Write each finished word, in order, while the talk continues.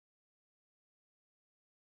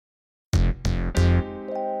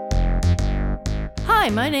Hi,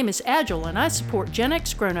 my name is Agile, and I support Gen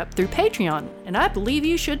X Grown Up through Patreon, and I believe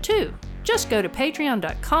you should too. Just go to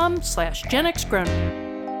patreon.com/Gen X Grown Up.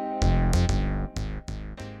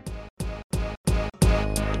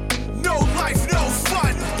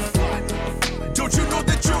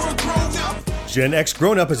 Gen X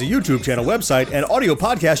Grown Up is a YouTube channel, website, and audio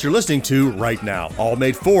podcast you're listening to right now. All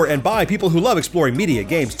made for and by people who love exploring media,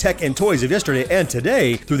 games, tech, and toys of yesterday and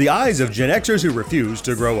today through the eyes of Gen Xers who refuse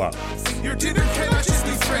to grow up. Your dinner cannot just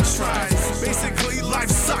be French fries. Basically, life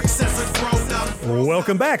sucks as a grown up.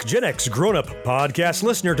 Welcome back, Gen X Grown Up podcast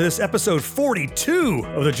listener, to this episode 42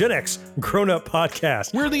 of the Gen X Grown Up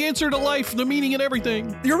podcast. We're the answer to life, the meaning, and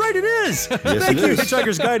everything. You're right, it is. Yes, Thank it you, is.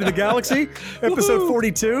 Hitchhiker's Guide to the Galaxy, episode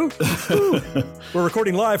 42. We're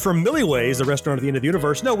recording live from Millie Ways, the restaurant at the end of the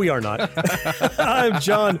universe. No, we are not. I'm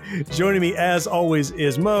John. Joining me, as always,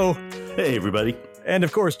 is Mo. Hey, everybody. And,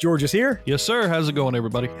 of course, George is here. Yes, sir. How's it going,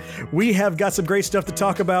 everybody? We have got some great stuff to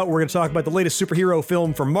talk about. We're going to talk about the latest superhero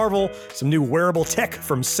film from Marvel, some new wearable tech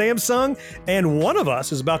from Samsung, and one of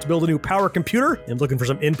us is about to build a new power computer and looking for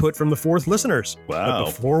some input from the fourth listeners. Wow.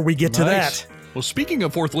 But before we get to Nice. that... Well, speaking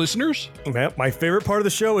of fourth listeners, My favorite part of the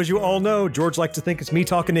show, as you all know, George likes to think it's me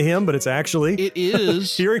talking to him, but it's actually it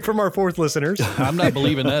is. hearing from our fourth listeners. I'm not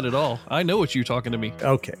believing that at all. I know it's you talking to me.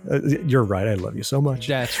 Okay, you're right. I love you so much.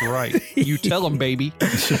 That's right. You tell them, baby.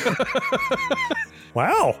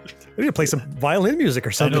 Wow, we need to play some violin music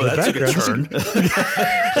or I something know, in the that took a background. turn.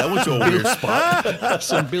 That went to a weird spot.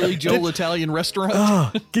 Some Billy Joel Italian restaurant. Oh,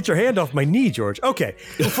 get your hand off my knee, George. Okay,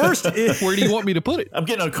 well, first, Where do you want me to put it? I'm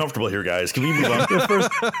getting uncomfortable here, guys. Can we move on?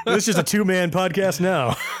 this is a two-man podcast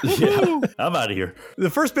now. Yeah, I'm out of here. The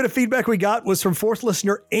first bit of feedback we got was from fourth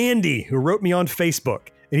listener Andy, who wrote me on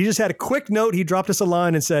Facebook. And he just had a quick note. He dropped us a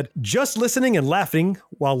line and said, "Just listening and laughing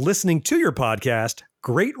while listening to your podcast.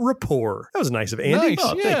 Great rapport." That was nice of Andy. Nice.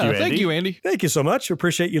 Oh, yeah, thank you, Andy. Thank you so much.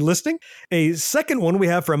 Appreciate you listening. A second one we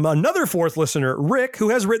have from another fourth listener, Rick, who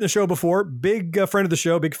has written the show before. Big friend of the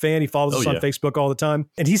show, big fan. He follows us on Facebook all the time.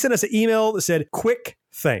 And he sent us an email that said, "Quick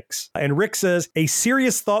thanks." And Rick says, "A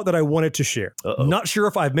serious thought that I wanted to share. Uh-oh. Not sure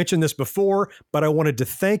if I've mentioned this before, but I wanted to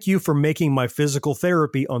thank you for making my physical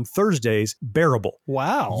therapy on Thursdays bearable.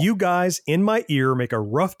 Wow. You guys in my ear make a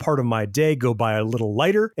rough part of my day go by a little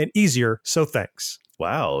lighter and easier, so thanks."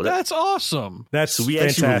 Wow. That's awesome. That's So we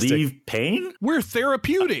fantastic. actually relieve pain? We're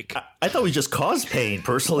therapeutic. I thought we just caused pain,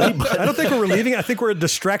 personally. But I don't think we're relieving. I think we're a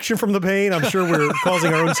distraction from the pain. I'm sure we're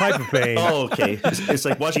causing our own type of pain. Oh, okay. It's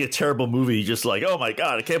like watching a terrible movie, just like, oh my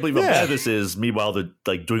God, I can't believe how bad this is. Meanwhile, they're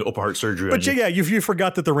like doing open heart surgery. But yeah, you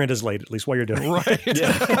forgot that the rent is late, at least while you're doing it. Right.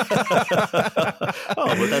 Yeah.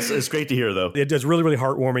 Oh, but it's great to hear, though. It is really, really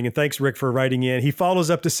heartwarming. And thanks, Rick, for writing in. He follows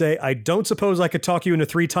up to say, "I don't suppose I could talk you into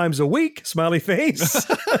 3 times a week, smiley face."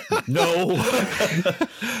 No.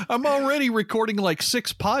 I'm already recording like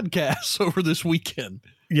 6 podcasts over this weekend.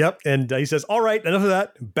 Yep. And he says, "All right, enough of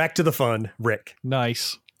that. Back to the fun, Rick."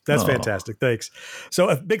 Nice. That's Aw. fantastic. Thanks. So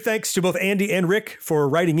a big thanks to both Andy and Rick for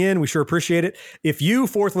writing in. We sure appreciate it. If you,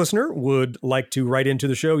 fourth listener, would like to write into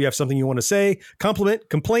the show, you have something you want to say, compliment,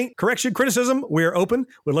 complaint, correction, criticism, we're open.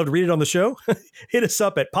 We'd love to read it on the show. Hit us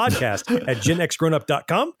up at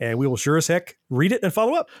podcast@genxgrownup.com, and we will sure as heck read it and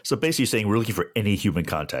follow up. So basically saying we're looking for any human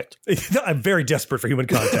contact. I'm very desperate for human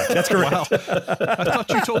contact. That's correct. Wow. I thought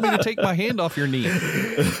you told me to take my hand off your knee.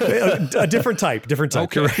 A different type. Okay.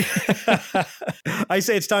 Correct. I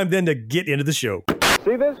say it's time then to get into the show.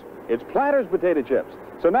 See this? It's Planters potato chips.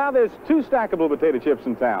 So now there's 2 stackable potato chips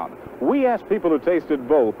in town. We asked people who tasted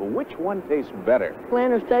both, which one tastes better?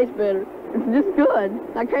 Planters taste better. It's just good.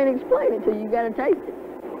 I can't explain it to you. You gotta taste it.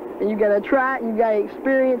 And you gotta try it, you gotta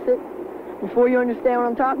experience it before you understand what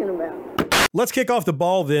I'm talking about. Let's kick off the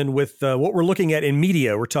ball then with what we're looking at in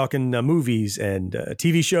media. We're talking movies and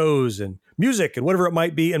TV shows and music and whatever it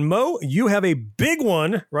might be. And Mo, you have a big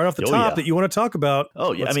one right off the top that you want to talk about.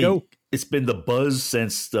 Oh, yeah. Let's I mean, go. it's been the buzz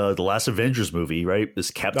since the last Avengers movie, right?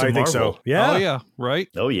 This Captain I think Marvel. so. Yeah. Oh, yeah. Right.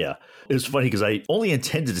 Oh, yeah. It was funny because I only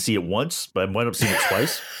intended to see it once, but I wound up seeing it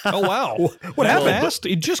twice. Oh, wow. What happened? Fast?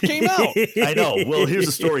 It just came out. I know. Well, here's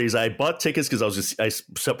the story: is I bought tickets because I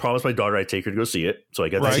promised my daughter I'd take her to go see it, so I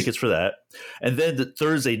got the tickets for that. And then the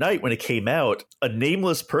Thursday night when it came out, a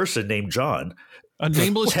nameless person named John. A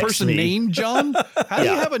nameless Text person me. named John? How do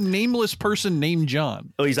you Yeah. have a nameless person named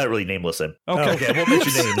John? Oh, he's not really nameless then. Okay. I won't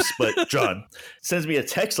mention names, but John sends me a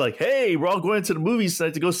text like, "Hey, we're all going to the movies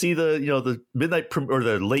tonight to go see the midnight or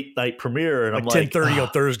the late night premiere." And I'm like, 10:30 on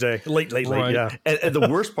Thursday. Late, Right. yeah. And the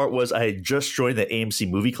worst part was I had just joined the AMC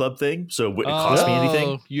movie club thing, so it wouldn't cost me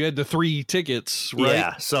anything. You had the 3 tickets, right?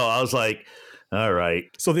 Yeah. So I was like, All right.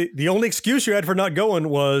 So the only excuse you had for not going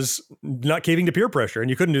was not caving to peer pressure, and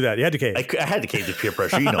you couldn't do that. You had to cave. I had to cave to peer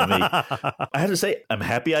pressure. You know me. I have to say, I'm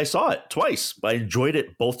happy I saw it twice. I enjoyed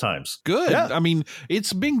it both times. Good. Yeah. I mean,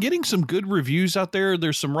 it's been getting some good reviews out there.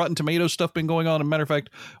 There's some Rotten Tomatoes stuff been going on. As a matter of fact,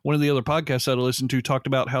 one of the other podcasts that I listened to talked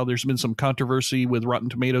about how there's been some controversy with Rotten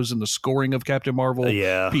Tomatoes and the scoring of Captain Marvel.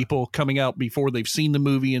 Yeah. People coming out before they've seen the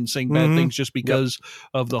movie and saying bad things just because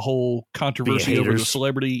of the whole controversy over the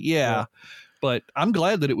celebrity. Yeah. But I'm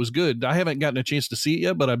glad that it was good. I haven't gotten a chance to see it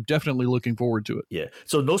yet, but I'm definitely looking forward to it. Yeah.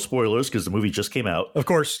 So no spoilers because the movie just came out. Of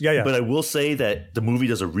course. Yeah. But I will say that the movie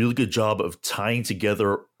does a really good job of tying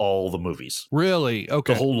together all the movies. Really?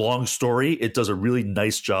 Okay. The whole long story, it does a really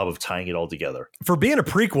nice job of tying it all together. For being a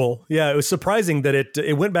prequel, it was surprising that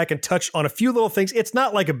it went back and touched on a few little things. It's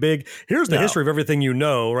not like a big, here's the history of everything you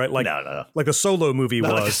know, right? Like, no. Like the Solo movie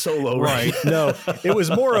was. Like a Solo, right? No, it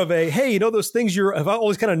was more of a, hey, those things have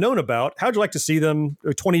always kind of known about. How'd you like to see them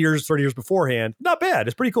 20 years, 30 years beforehand? Not bad.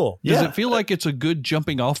 It's pretty cool. Does it feel like it's a good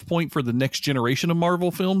jumping off point for the next generation of Marvel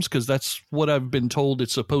films? Because that's what I've been told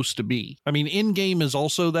it's supposed to be. I mean, Endgame is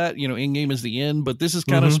also that, Endgame is the end, but this is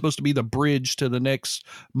kind of supposed to be the bridge to the next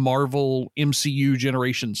Marvel MCU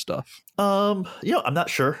generation stuff. I'm not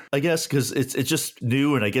sure, I guess, because it's just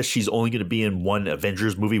new, and I guess she's only going to be in one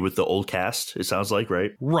Avengers movie with the old cast, it sounds like,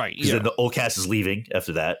 right? Right. Because then the old cast is leaving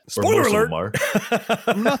after that. Spoiler alert!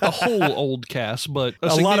 Not the whole old cast, but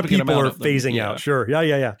a lot of people are phasing out. Sure.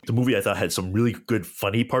 Yeah. The movie, I thought, had some really good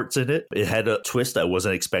funny parts in it. It had a twist I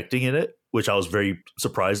wasn't expecting in it, which I was very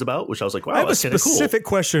surprised about, which I was like, wow, that's kind of cool. I have a specific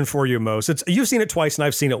question for you, Mo. Since you've seen it twice and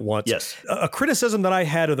I've seen it once. Yes. A criticism that I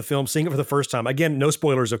had of the film, seeing it for the first time, again, no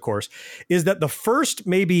spoilers, of course, is that the first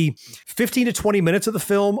maybe 15 to 20 minutes of the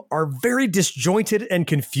film are very disjointed and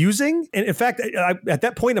confusing. And in fact, at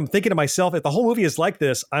that point, I'm thinking to myself, if the whole movie is like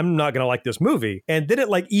this, I'm not going to like this movie. And then it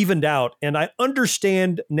evened out. And I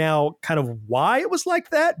understand now kind of why it was like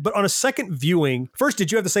that. But on a second viewing, first,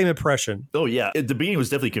 did you have the same impression? Oh, yeah. At the beginning, it was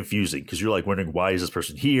definitely confusing because you're like wondering, why is this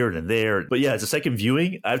person here and then there? But yeah, as a second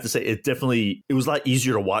viewing, I have to say it was a lot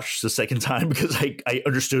easier to watch the second time because I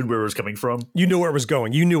understood where it was coming from. You knew where it was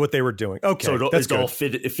going. You knew what they were doing. Okay. So it all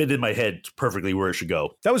fit in my head perfectly where it should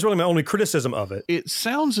go. That was really my only criticism of it. It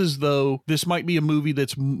sounds as though this might be a movie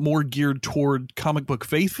that's more geared toward comic book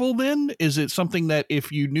faithful then. Is it something that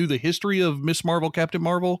if you knew the history of Miss Marvel, Captain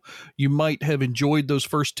Marvel, you might have enjoyed those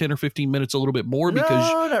first 10 or 15 minutes a little bit more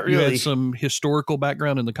because not really. You had some historical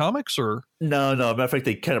background in the comics? Or No. Matter of fact,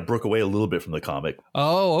 they kind of broke away a little bit from the comic.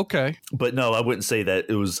 Oh, okay. But no, I wouldn't say that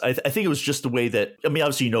it was. I think it was just the way that,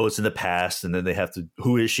 obviously, it's in the past, and then they have to,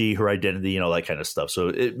 who is she, her identity, that kind of stuff. So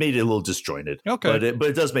it made it a little disjointed. Okay. But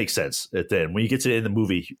it does make sense at the end when you get to it in the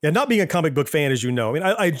movie. Yeah, not being a comic book fan, as you know,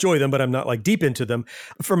 I enjoy them, but I'm not deep into them.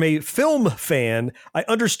 From a film fan, I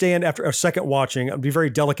understand after a second watching, I'll be very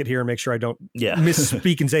delicate here and make sure I don't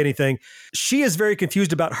misspeak and say anything. She is very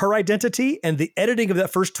confused about her identity, and the editing of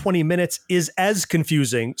that first 20 minutes is as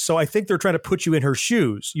confusing. So I think they're trying to put you in her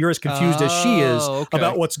shoes. You're as confused as she is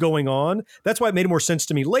about what's going on. That's why it made more sense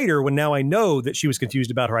to me later when now I know that she was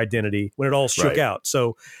confused about her identity when it all shook out.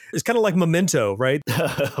 So it's kind of like Memento, right?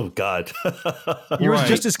 Oh, God. You're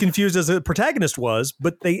just as confused as the protagonist was,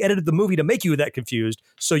 but they edited the movie to make you that confused.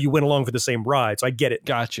 So you went along for the same ride. So I get it.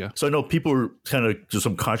 Gotcha. So I know people were kind of just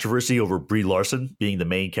some controversy over Brie Larson being the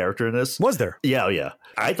main character in this. Was there? Yeah.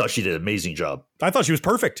 I thought she did an amazing job. I thought she was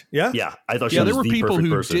perfect. Yeah. I thought she was the perfect person. There were people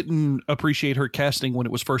who didn't appreciate her casting when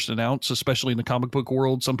it was first announced, especially in the comic book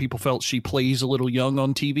world. Some people felt she plays a little young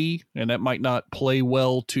on TV, and that might not play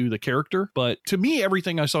well to the character. But to me,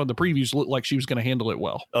 everything I saw in the previews looked like she was going to handle it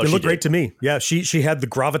well. It looked great to me. Yeah, she had the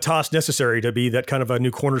gravitas necessary to be that kind of a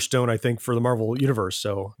new cornerstone, I think, for the Marvel universe.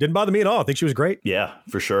 So didn't bother me at all. I think she was great. Yeah,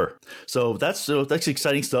 for sure. So that's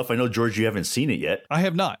exciting stuff. I know, George, you haven't seen it yet. I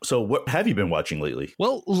have not. So what have you been watching lately?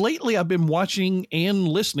 Well, lately I've been watching and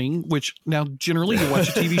listening, which now generally you watch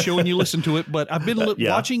a TV show and you listen to it, but I've been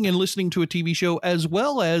watching and listening to a TV show as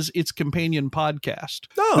well as its companion podcast,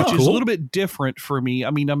 which is a little bit different for me. I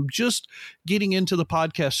mean, I'm just getting into the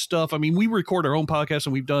podcast stuff. I mean, we record our own podcast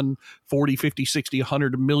and we've done 40, 50, 60,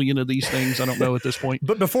 100 million of these things. I don't know at this point.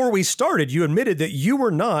 But before we started, you admitted that you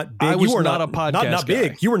were not big. I was not a podcast not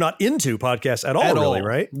big. guy. You were not into podcasts at all, really,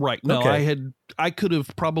 right? Right. No, okay. I had I could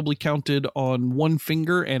have probably counted on one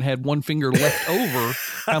finger and had one finger left over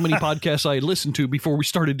how many podcasts I had listened to before we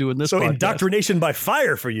started doing this. So podcast. Indoctrination by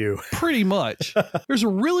fire for you. Pretty much. There's a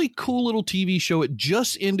really cool little TV show. It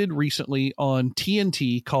just ended recently on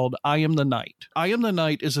TNT called I Am the Night. I Am the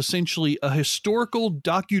Night is essentially a historical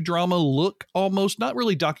docudrama look, almost, not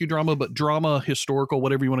really docudrama, but drama, historical,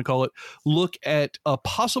 whatever you want to call it, look at a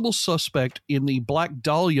possible suspect in the Black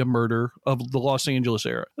Dahlia murder of the Los Angeles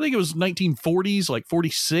era. I think it was 1940s, like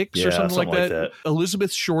 46 or something like that.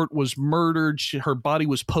 Elizabeth Short was murdered. Her body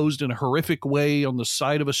was posed in a horrific way on the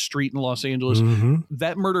side of a street in Los Angeles.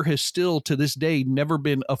 That murder has still, to this day, never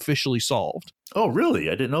been officially solved. Oh, really?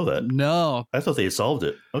 I didn't know that. No. I thought they had solved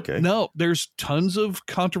it. Okay. No, there's tons of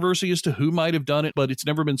controversy as to who might have done it, but it's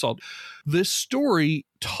never been solved. This story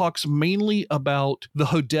talks mainly about the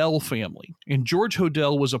Hodel family. And George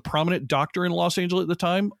Hodel was a prominent doctor in Los Angeles at the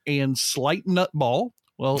time and slight nutball.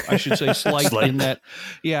 Well, I should say slight in that.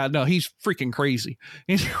 Yeah, no, he's freaking crazy.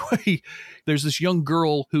 Anyway, there's this young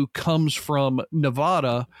girl who comes from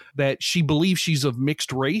Nevada that she believes she's of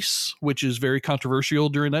mixed race, which is very controversial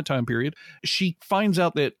during that time period. She finds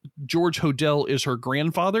out that George Hodel is her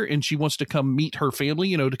grandfather, and she wants to come meet her family,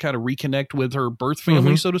 you know, to kind of reconnect with her birth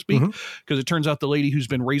family, so to speak, because it turns out the lady who's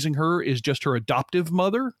been raising her is just her adoptive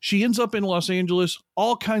mother. She ends up in Los Angeles.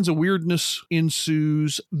 All kinds of weirdness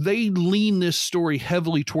ensues. They lean this story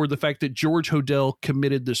heavily toward the fact that George Hodel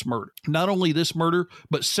committed this murder. Not only this murder,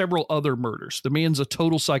 but several other murders. The man's a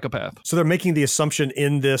total psychopath. So they're making the assumption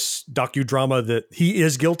in this docudrama that he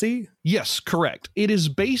is guilty? Yes, correct. It is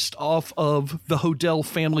based off of the Hodel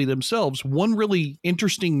family themselves. One really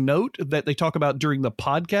interesting note that they talk about during the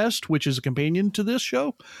podcast, which is a companion to this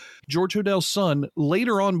show, George Hodel's son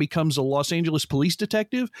later on becomes a Los Angeles police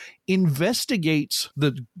detective, investigates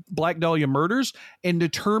the Black Dahlia murders, and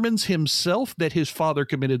determines himself that his father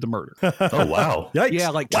committed the murder. Oh, wow. Yikes. Yeah,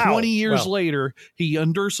 like 20 years later, he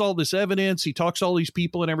unearths all this evidence. He talks to all these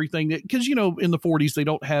people and everything. Because, you know, in the 40s, they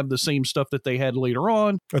don't have the same stuff that they had later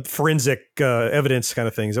on. Forensic evidence kind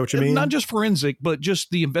of thing. Is that what you mean? Not just forensic, but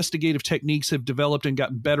just the investigative techniques have developed and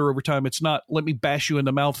gotten better over time. It's not, let me bash you in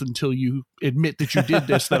the mouth until you admit that you did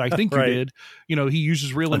this, that I think you did. You know, he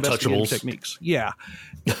uses real investigative techniques. Yeah.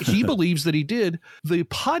 He believes that he did. The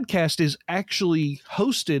podcast is actually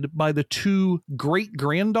hosted by the two great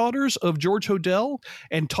granddaughters of George Hodel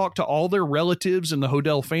and talk to all their relatives in the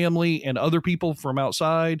Hodel family and other people from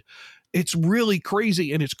outside. It's really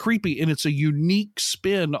crazy and it's creepy, and it's a unique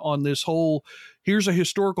spin on this whole, here's a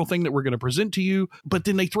historical thing that we're going to present to you. But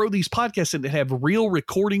then they throw these podcasts in that have real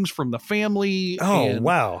recordings from the family. Oh,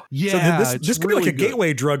 wow. Yeah. So this could be like a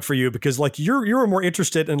gateway drug for you, because like you're more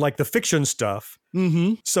interested in like the fiction stuff.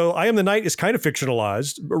 So I Am the Night is kind of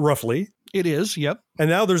fictionalized, roughly. It is. Yep. And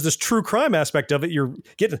now there's this true crime aspect of it. You're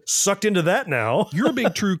getting sucked into that now. You're a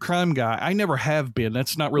big true crime guy. I never have been.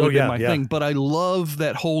 That's not really been my thing. But I love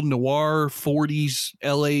that whole noir 40s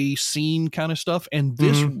LA scene kind of stuff. And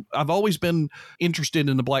this, I've always been interested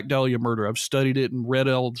in the Black Dahlia murder. I've studied it and read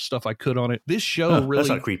all the stuff I could on it. This show really. That's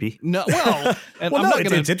not creepy. No, well, and well, I'm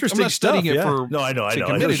it's interesting I'm not studying stuff, it for. No, I know. I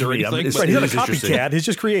committed or anything. He's not a copycat. He's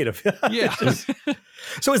just creative. Yeah.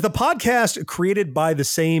 So is the podcast created by the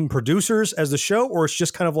same producers as the show, or it's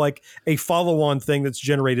just kind of like a follow-on thing that's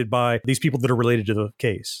generated by these people that are related to the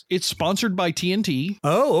case? It's sponsored by TNT.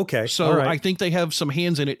 Oh, okay. So I think they have some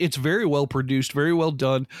hands in it. It's very well produced, very well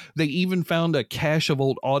done. They even found a cache of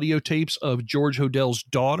old audio tapes of George Hodel's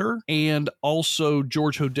daughter, and also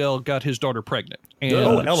George Hodel got his daughter pregnant.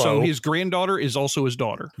 And so his granddaughter is also his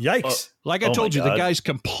daughter. Yikes. Like I told you, the guy's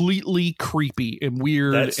completely creepy and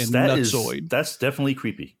weird and nutsoid. That's definitely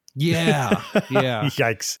creepy. Yeah. Yeah.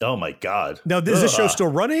 Yikes. Oh my God. Now, is this show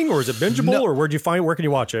still running, or is it bingeable, or where can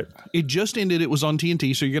you watch it? It just ended. It was on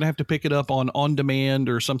TNT, so you're going to have to pick it up on demand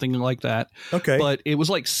or something like that. Okay. But it was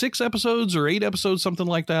like 6 episodes or 8 episodes, something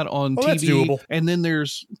like that on TV. That's doable. And then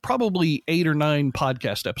there's probably 8 or 9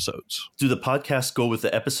 podcast episodes. Do the podcasts go with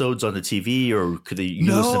the episodes on the TV, or could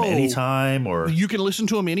you listen to them anytime? Or you can listen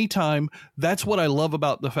to them anytime. That's what I love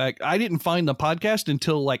about the fact I didn't find the podcast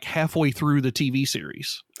until like halfway through the TV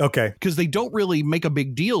series. Okay. Because they don't really make a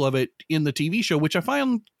big deal of it in the TV show, which I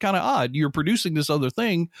find kind of odd. You're producing this other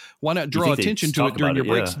thing. Why not draw attention to it during your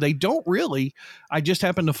breaks? They don't really. I just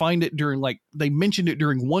happened to find it during, like, they mentioned it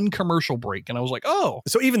during one commercial break. And I was like, oh.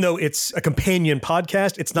 So even though it's a companion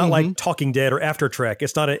podcast, it's not like Talking Dead or After Trek.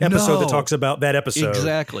 It's not an episode that talks about that episode.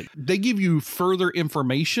 Exactly. They give you further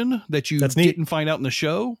information that you didn't find out in the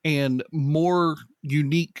show, and more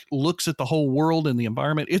unique looks at the whole world and the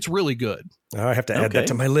environment. It's really good. I have to add that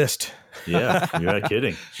to my list. Yeah, you're not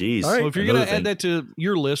kidding. Jeez. All right. So if you're going to add that to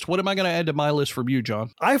your list, what am I going to add to my list from you,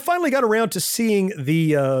 John? I finally got around to seeing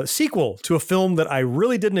the sequel to a film that I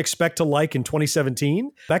really didn't expect to like in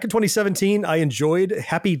 2017. Back in 2017, I enjoyed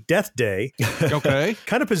Happy Death Day. Okay.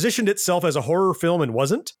 Kind of positioned itself as a horror film and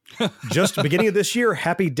wasn't. Just beginning of this year,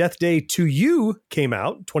 Happy Death Day 2 You came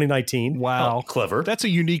out, 2019. Wow. Oh, clever. That's a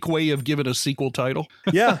unique way of giving a sequel title.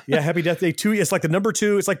 Yeah, Happy Death Day 2. It's like the number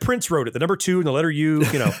 2. It's like Prince wrote it, the number 2 and the letter U,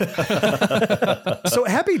 you know. So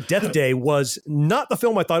Happy Death Day was not the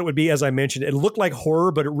film I thought it would be, as I mentioned. It looked like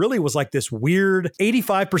horror, but it really was like this weird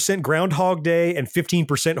 85% Groundhog Day and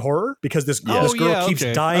 15% horror, because this girl keeps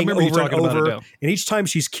dying over and over. And each time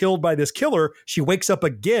she's killed by this killer, she wakes up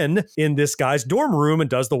again in this guy's dorm room and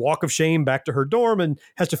does the walk of shame back to her dorm and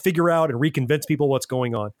has to figure out and reconvince people what's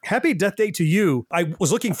going on. Happy Death Day 2 You, I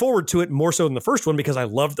was looking forward to it more so than the first one because I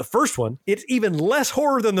loved the first one. It's even less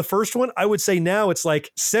horror than the first one. I would say now it's like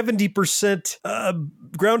 70%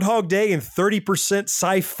 Groundhog Day and 30%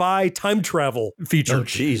 sci-fi time travel feature. Oh,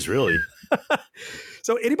 geez, really?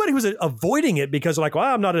 So anybody who's avoiding it because like, well,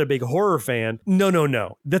 I'm not a big horror fan.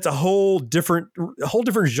 No. That's a whole different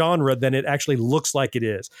genre than it actually looks like it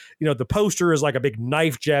is. You know, the poster is like a big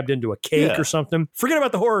knife jabbed into a cake or something. Forget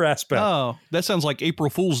about the horror aspect. Oh, that sounds like April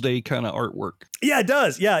Fool's Day kind of artwork. Yeah, it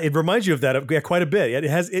does. Yeah, it reminds you of that quite a bit. It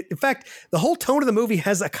has, in fact, the whole tone of the movie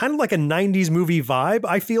has a kind of like a 90s movie vibe,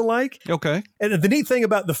 I feel like. Okay. And the neat thing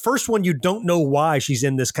about the first one, you don't know why she's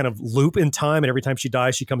in this kind of loop in time, and every time she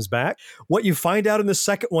dies, she comes back. What you find out in the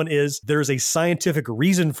second one is there's a scientific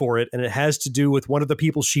reason for it, and it has to do with one of the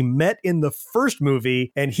people she met in the first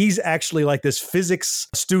movie, and he's actually like this physics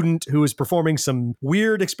student who is performing some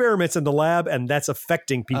weird experiments in the lab, and that's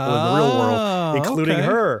affecting people in the real world, including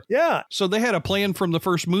her. Yeah. So they had a plan from the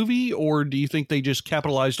first movie, or do you think they just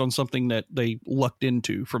capitalized on something that they lucked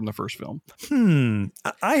into from the first film?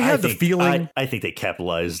 I have the feeling... I think they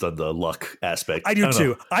capitalized on the luck aspect. I do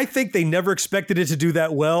too. I think they never expected it to do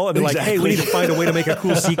that well, and they're like, hey, we need to find a way to make a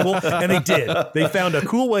cool sequel, and they did. They found a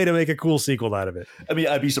cool way to make a cool sequel out of it. I mean,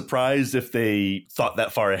 I'd be surprised if they thought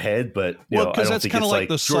that far ahead, but I don't think it's like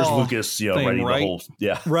the George Saw Lucas, writing the whole,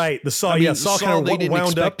 right. The Saw, Saw kind of they didn't wound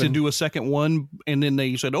expect up to do a second one, and then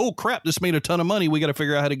they said, "Oh crap, this made a ton of money. We got to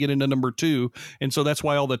figure out how to get into number 2," and so that's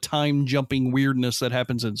why all the time jumping weirdness that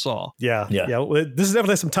happens in Saw. Yeah. Well, this is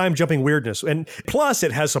definitely some time jumping weirdness, and plus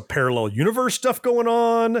it has some parallel universe stuff going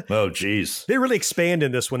on. Oh, geez, they really expand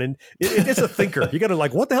in this one, and it's a thinker. You got to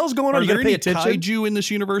like, what the hell's going on? Are you got there to pay any attention. kaiju in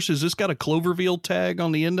this universe? Has this got a Cloverfield tag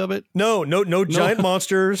on the end of it? No giant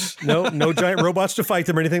monsters. No giant robots to fight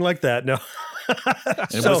them or anything like that. No.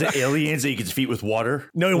 And was it aliens that you could defeat with water?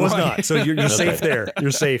 No, it was not. So you're safe there.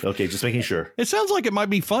 You're safe. Okay, just making sure. It sounds like it might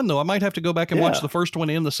be fun, though. I might have to go back and watch the first one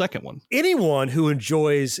and the second one. Anyone who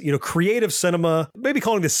enjoys, creative cinema, maybe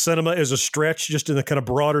calling this cinema is a stretch, just in the kind of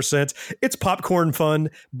broader sense. It's popcorn fun,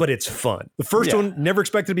 but it's fun. The first one, never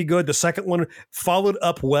expected to be good. The second one followed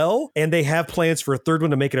up well, and they have plans for a third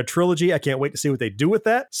one to make it a trilogy. I can't wait to see what they do with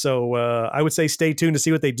that. So I would say stay tuned to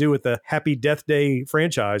see what they do with the Happy Death Day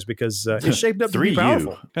franchise, because it's shaped up to be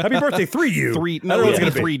powerful. Happy birthday, 3U. No,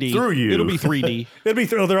 it'll be 3D. Through you. It'll be 3D. It'll be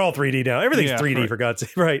they're all 3D now. Everything's 3D, for God's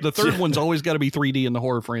sake. Right. The third one's always got to be 3D in the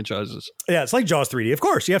horror franchises. Yeah, it's like Jaws 3D. Of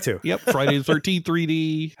course, you have to. Yep. Friday the 13th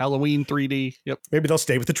 3D, Halloween 3D. Yep. Maybe they'll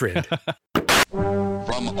stay with the trend.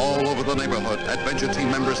 From all over the neighborhood, Adventure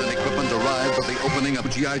Team members and equipment arrived at the opening of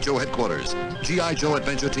G.I. Joe headquarters. G.I. Joe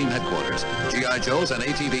Adventure Team headquarters. G.I. Joes and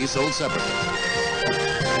ATVs sold separately.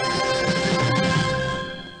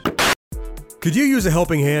 Could you use a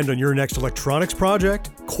helping hand on your next electronics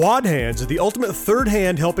project? Quad Hands is the ultimate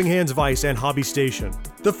third-hand helping hands vice and hobby station.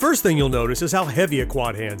 The first thing you'll notice is how heavy a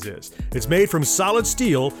Quad Hands is. It's made from solid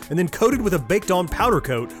steel and then coated with a baked-on powder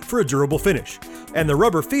coat for a durable finish. And the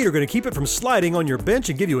rubber feet are going to keep it from sliding on your bench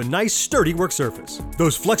and give you a nice, sturdy work surface.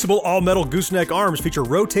 Those flexible all-metal gooseneck arms feature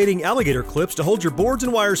rotating alligator clips to hold your boards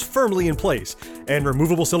and wires firmly in place. And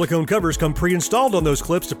removable silicone covers come pre-installed on those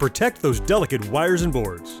clips to protect those delicate wires and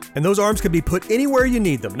boards. And those arms can be put anywhere you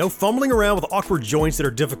need them. No fumbling around with awkward joints that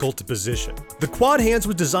are difficult to position. The Quad Hands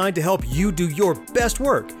was designed to help you do your best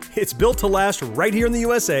work. It's built to last right here in the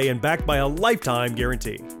USA and backed by a lifetime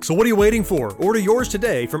guarantee. So what are you waiting for? Order yours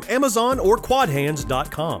today from Amazon or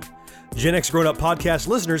quadhands.com. Gen X Grown Up Podcast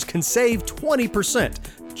listeners can save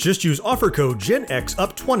 20%. Just use offer code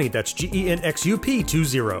GenXUp20, that's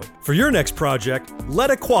GENXUP20. For your next project,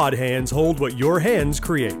 let a Quad Hands hold what your hands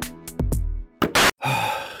create.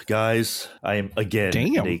 Guys, I am again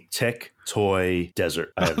in a tech toy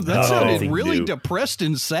desert. That sounded really depressed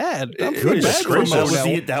and sad.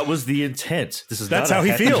 That was the intent. That's how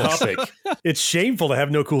he feels. Topic. It's shameful to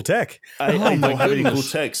have no cool tech. I don't have any cool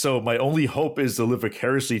tech, so my only hope is to live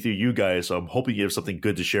vicariously through you guys. So I'm hoping you have something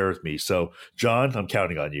good to share with me. So, John, I'm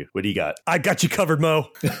counting on you. What do you got? I got you covered, Mo.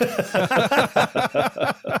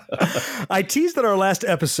 I teased in our last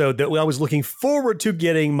episode that I was looking forward to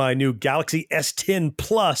getting my new Galaxy S10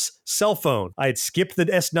 Plus cell phone. I had skipped the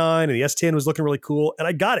S9 and the S10 was looking really cool, and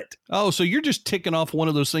I got it. Oh, so you're just ticking off one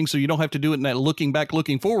of those things so you don't have to do it in that looking back,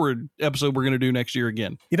 looking forward episode we're going to do next year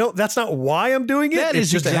again. You know, that's not why I'm doing it. It's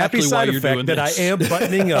just exactly a happy side effect that I am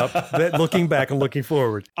buttoning up, that looking back and looking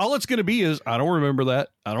forward. All it's going to be is, I don't remember that.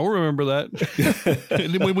 And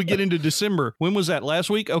then when we get into December, when was that? Last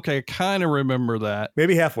week? Okay, I kind of remember that.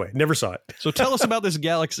 Maybe halfway. Never saw it. So tell us about this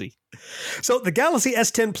Galaxy. So the Galaxy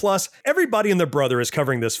S10 Plus, everybody and their brother is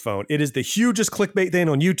covering this phone. It is the hugest clickbait thing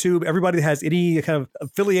on YouTube. Everybody that has any kind of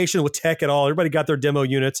affiliation with tech at all, everybody got their demo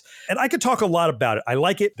units. And I could talk a lot about it. I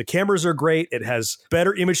like it. The cameras are great. It has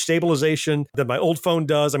better image stabilization than my old phone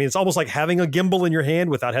does. I mean, it's almost like having a gimbal in your hand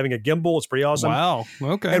without having a gimbal. It's pretty awesome. Wow.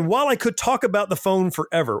 Okay. And while I could talk about the phone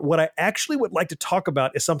forever, what I actually would like to talk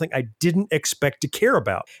about is something I didn't expect to care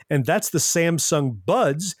about. And that's the Samsung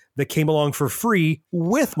Buds that came along for free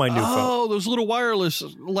with my new phone. Oh, those little wireless,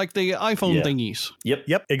 like the iPhone thingies.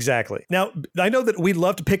 Yep, exactly. Now, I know that we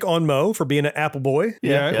love to pick on Mo for being an Apple boy. He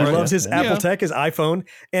loves his Apple tech, his iPhone.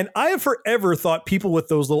 And I have forever thought people with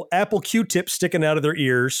those little Apple Q-tips sticking out of their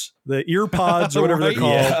ears, the ear pods or whatever they're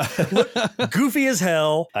called, look goofy as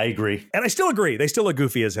hell. I agree. And I still agree. They still look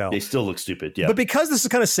goofy as hell. They still look stupid, yeah. But because this is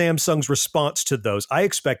kind of Samsung's response to those, I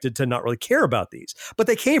expected to not really care about these. But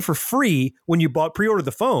they came for free when you pre-ordered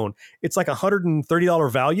the phone. It's like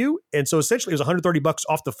 $130 value. And so essentially it was $130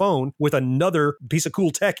 off the phone with another piece of cool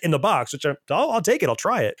tech in the box, which I'll take it. I'll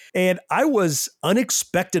try it. And I was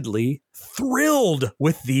unexpectedly thrilled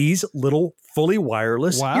with these little fully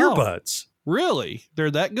wireless earbuds. Really?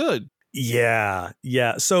 They're that good? Yeah.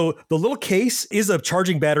 So the little case is a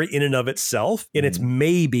charging battery in and of itself. And it's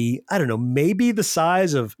maybe the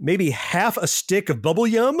size of maybe half a stick of bubble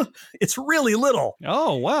yum. It's really little.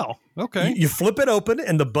 Oh, wow. Okay. You flip it open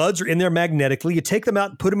and the buds are in there magnetically. You take them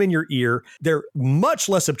out and put them in your ear. They're much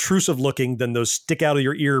less obtrusive looking than those stick out of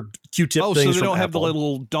your ear Q-tip things. Oh, so they don't have the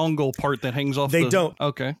little dongle part that hangs off. They don't.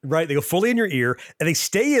 Okay. Right. They go fully in your ear and they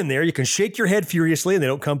stay in there. You can shake your head furiously and they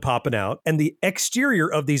don't come popping out. And the exterior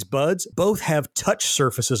of these buds both have touch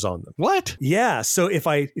surfaces on them. What? Yeah. So if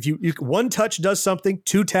you one touch does something,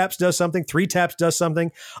 2 taps does something, 3 taps does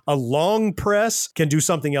something, a long press can do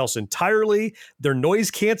something else entirely. They're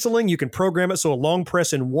noise canceling. You can program it so a long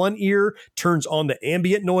press in one ear turns on the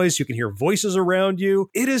ambient noise. You can hear voices around you.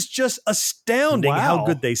 It is just astounding how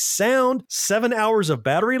good they sound. 7 hours of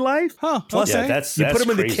battery life. Plus, that's you put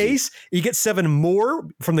them in crazy. the case. You get 7 more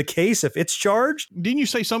from the case if it's charged. Didn't you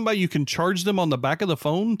say something about you can charge them on the back of the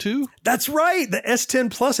phone too? That's right. The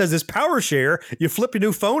S10 Plus has this power share. You flip your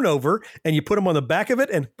new phone over and you put them on the back of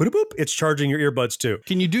it and boop, boop, it's charging your earbuds too.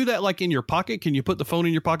 Can you do that like in your pocket? Can you put the phone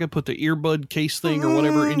in your pocket, put the earbud case thing or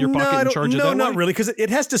whatever in your pocket and charge it that way? No, not really, because it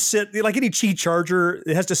has to sit, like any Qi charger,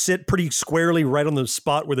 it has to sit pretty squarely right on the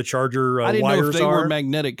spot where the charger wires are. I didn't know if they were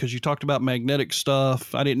magnetic, because you talked about magnetic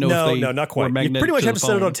stuff. I didn't know if they not quite. were magnetic. You pretty much have to phone.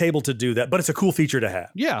 set it on a table to do that, but it's a cool feature to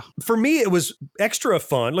have. Yeah. For me, it was extra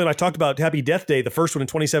fun. Like I talked about Happy Death Day, the first one in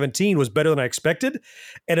 2017 was better than I expected,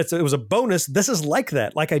 and it was a bonus. This is like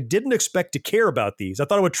that. Like I didn't expect to care about these. I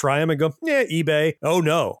thought I would try them and go, eBay. Oh,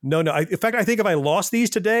 no. In fact, I think if I lost these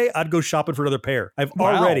today, I'd go shopping for another pair. I've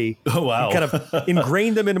already kind of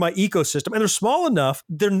ingrained them into my ecosystem, and they're small enough.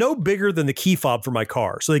 They're no bigger than the key fob for my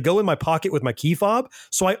car. So they go in my pocket with my key fob.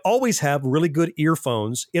 So I always have really good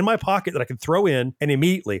earphones in my pocket that I can throw in and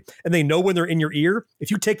immediately, and they know when they're in your ear.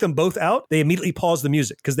 If you take them both out, they immediately pause the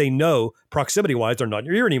music because they know proximity wise, they're not in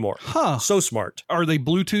your ear anymore. So smart. Are they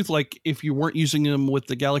Bluetooth? Like if you weren't using them with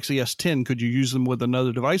the Galaxy S10, could you use them with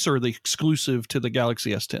another device, or are they exclusive to the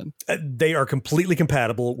Galaxy S10? They are completely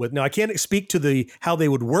compatible with, now I can't speak to how they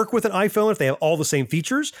would work with an iPhone if they have all the same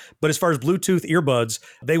features, but as far as Bluetooth earbuds,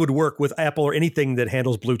 they would work with Apple or anything that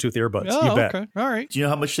handles Bluetooth earbuds. Oh, you bet. Okay. All right. Do you know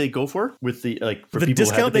how much they go for with the for the people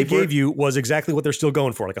discount they gave you was exactly what they're still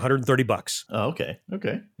going for, like $130. Oh, okay.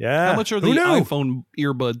 Yeah. How much are the iPhone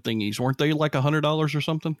earbud thingies? Weren't they like $100 or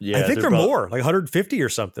something? Yeah, I think they're more, like $150 or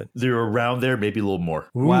something. They're around there, maybe a little more.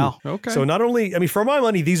 Ooh. Wow. Okay. So not only, for my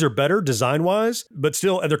money, these are better design wise, but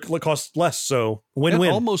still they cost less. So win-win.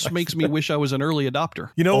 It almost makes me wish I was an early adopter.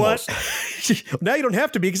 You know what? Now you don't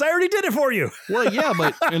have to be because I already did it for you. Well, yeah,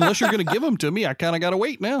 but unless you're going to give them to me, I kind of got to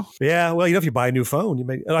wait now. Yeah, well, if you buy a new phone, you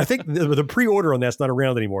may. I think the pre-order on that's not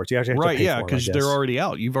around anymore. So you actually have to pay for because they're already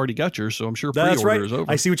out. You've already got yours, so I'm sure that's pre-order is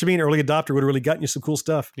over. I see what you mean. Early adopter would have really gotten you some cool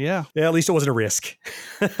stuff. Yeah. At least it wasn't a risk.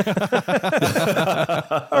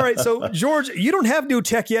 All right, so George, you don't have new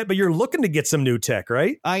tech yet, but you're looking to get some new tech,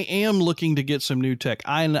 right? I am looking to get some new tech.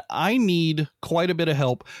 I need quite a bit of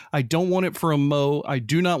help. I don't want it from Mo. I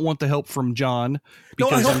do not want the help from John. No,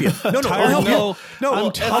 I'll help you. No, I'll help you. No,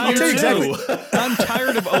 I'm tired. I'll tell you exactly. I'm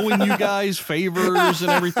tired of owing you guys favors and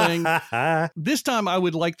everything. This time, I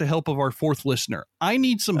would like the help of our fourth listener. I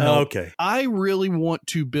need some help. Okay. I really want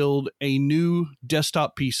to build a new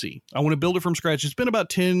desktop PC. I want to build it from scratch. It's been about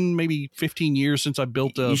 10, maybe 15 years since I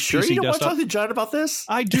built a you sure PC you don't desktop. want to talk to John about this?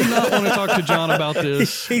 I do not want to talk to John about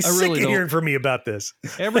this. He's I really sick of don't. hearing from me about this.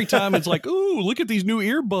 Every time it's like, ooh, look at these new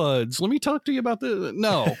earbuds. Let me talk to you about this.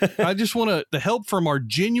 No, I just want the help from our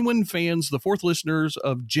genuine fans, the fourth listeners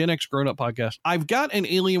of Gen X Grown Up Podcast. I've got an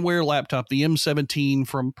Alienware laptop, the M17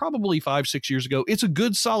 from probably 5-6 years ago. It's a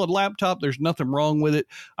good, solid laptop. There's nothing wrong with it.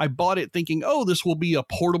 I bought it thinking, oh, this will be a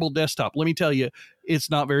portable desktop. Let me tell you,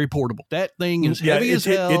 it's not very portable. That thing is heavy as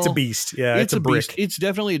hell. It's a beast. Yeah, it's a brick. Beast. It's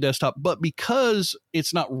definitely a desktop, but because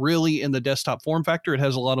it's not really in the desktop form factor, it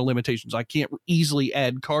has a lot of limitations. I can't easily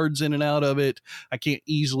add cards in and out of it. I can't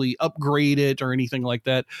easily upgrade it or anything like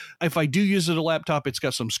that. If I do use it as a laptop, it's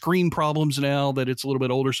got some screen problems now that it's a little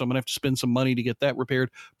bit older, so I'm going to have to spend some money to get that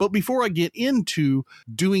repaired. But before I get into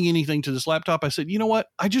doing anything to this laptop, I said, you know what?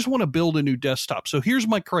 I just want to build a new desktop. So here's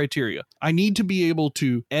my criteria. I need to be able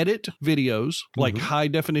to edit videos, like high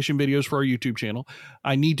definition videos for our YouTube channel.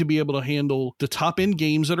 I need to be able to handle the top end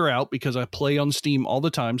games that are out because I play on Steam all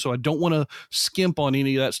the time. So I don't want to skimp on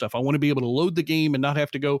any of that stuff. I want to be able to load the game and not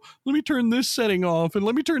have to go, let me turn this setting off and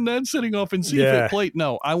let me turn that setting off and see if it plays.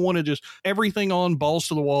 No, I want to just everything on, balls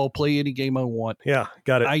to the wall, play any game I want. Yeah,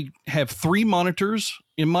 got it. I have 3 monitors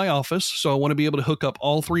in my office, so I want to be able to hook up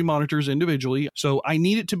all 3 monitors individually. So I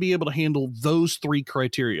need it to be able to handle those 3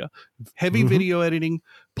 criteria. Heavy video editing,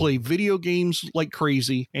 play video games like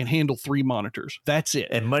crazy, and handle 3 monitors. That's it.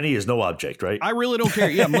 And money is no object, right? I really don't care.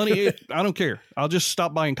 Yeah, money, I don't care. I'll just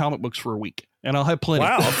stop buying comic books for a week. And I'll have plenty.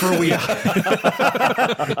 Wow, for a week.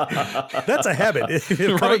 That's a habit. If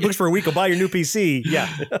comic books for a week will buy your new PC. Yeah.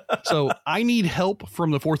 So I need help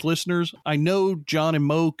from the fourth listeners. I know John and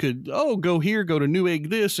Mo could, go here, go to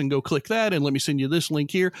Newegg this, and go click that, and let me send you this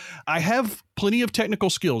link here. I have plenty of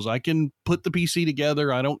technical skills. I can put the PC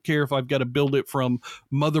together. I don't care if I've got to build it from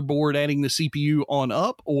motherboard, adding the CPU on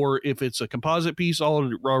up, or if it's a composite piece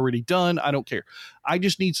already done. I don't care. I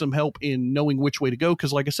just need some help in knowing which way to go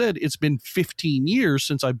because, like I said, it's been 15 years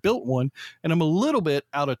since I built one, and I'm a little bit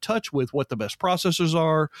out of touch with what the best processors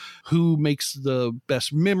are, who makes the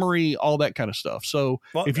best memory, all that kind of stuff. So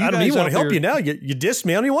if you guys want to help you now, you dissed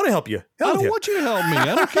me. I don't even want to help you. I don't want you to help me.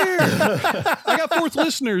 I don't care. I got fourth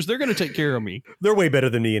listeners. They're going to take care of me. They're way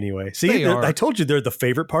better than me anyway. See, I told you they're the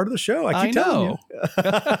favorite part of the show. I keep telling you.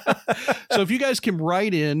 So if you guys can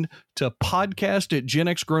write in to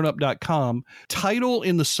podcast@genxgrownup.com, title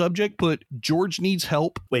in the subject, put George needs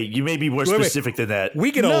help. Wait, you may be more specific than that.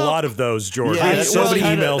 We get a lot of those, George. Yeah, we have so many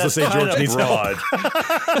emails that say George needs help.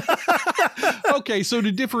 Okay, so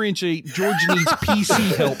to differentiate, George needs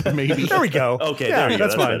PC help, maybe. There we go. Okay, there you go.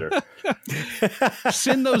 That's better.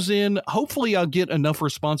 Send those in. Hopefully I'll get enough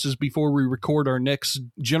responses before we record our next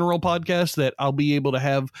general podcast that I'll be able to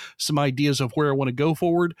have some ideas of where I want to go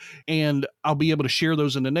forward, and I'll be able to share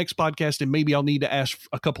those in the next podcast, and maybe I'll need to ask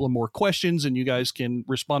a couple of more questions and you guys can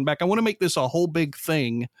respond back. I want to make this a whole big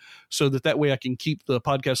thing so that way I can keep the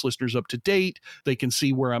podcast listeners up to date. They can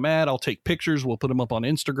see where I'm at. I'll take pictures. We'll put them up on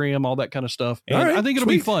Instagram, all that kind of stuff. And I think it'll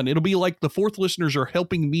be fun. It'll be like the fourth listeners are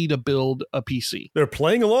helping me to build a PC. They're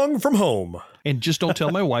playing along from home. And just don't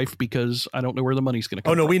tell my wife because I don't know where the money's going to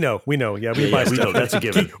come from. Oh, no, we know. Yeah, we buy stuff. That's a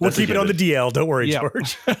given. We'll keep it on the DL. Don't worry,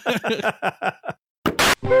 George.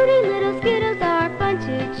 Fruity little Skittles are fun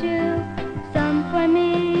to chew. Some for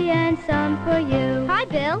me and some for you. Hi,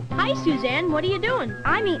 Bill. Hi, Suzanne. What are you doing?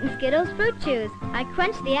 I'm eating Skittles Fruit Chews. I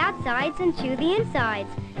crunch the outsides and chew the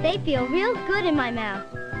insides. They feel real good in my mouth.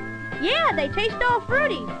 Yeah, they taste all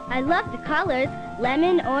fruity. I love the colors.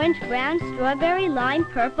 Lemon, orange, brown, strawberry, lime,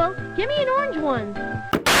 purple. Give me an orange one.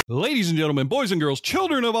 Ladies and gentlemen, boys and girls,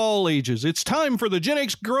 children of all ages, it's time for the Gen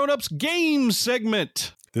X Grown Ups Games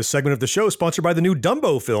segment. This segment of the show is sponsored by the new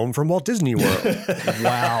Dumbo film from Walt Disney World.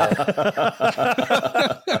 Wow.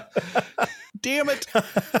 Damn it.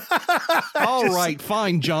 All right,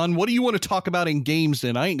 fine, John. What do you want to talk about in games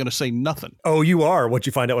then? I ain't going to say nothing. Oh, you are. Once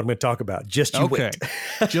you find out what I'm going to talk about. Just you wait.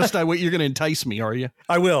 Just I wait. You're going to entice me, are you?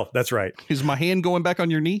 I will. That's right. Is my hand going back on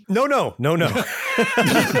your knee? No.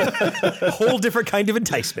 Whole different kind of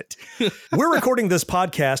enticement. We're recording this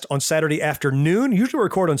podcast on Saturday afternoon. Usually we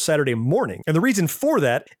record on Saturday morning. And the reason for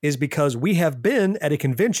that is because we have been at a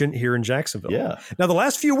convention here in Jacksonville. Yeah. Now, the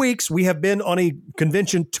last few weeks, we have been on a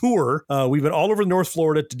convention tour. We've been all over North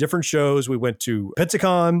Florida to different shows. We went to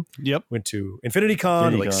Pensacon. Yep. Went to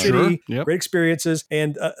InfinityCon, Lake City. Sure. Yep. Great experiences.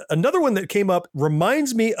 And another one that came up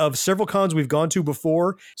reminds me of several cons we've gone to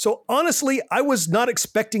before. So honestly, I was not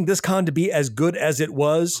expecting this con to be as good as it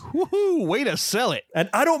was. Woohoo! Way to sell it. And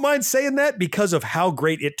I don't mind saying that because of how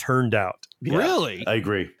great it turned out. Yeah, really? I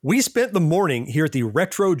agree. We spent the morning here at the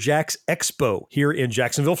Retro Jacks Expo here in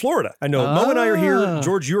Jacksonville, Florida. I know Mo and I are here.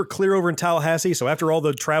 George, you were clear over in Tallahassee. So after all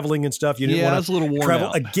the traveling and stuff, you didn't want to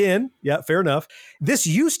travel again. Yeah, fair enough. There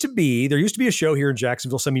used to be a show here in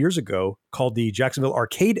Jacksonville some years ago called the Jacksonville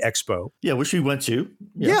Arcade Expo. Yeah, which we went to.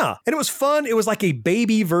 Yeah. And it was fun. It was like a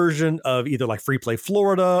baby version of either like Free Play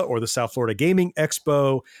Florida or the South Florida Gaming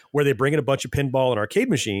Expo, where they bring in a bunch of pinball and arcade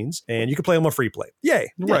machines and you can play them on free play.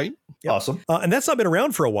 Yay. Right. Yep. Awesome. And that's not been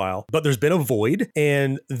around for a while, but there's been a void.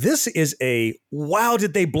 And this is wow,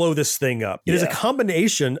 did they blow this thing up? It is a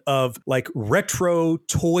combination of like retro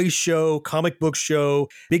toy show, comic book show,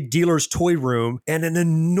 big dealer's toy room, and an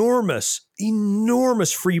enormous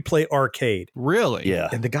free play arcade. Really? Yeah.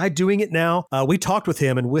 And the guy doing it now, we talked with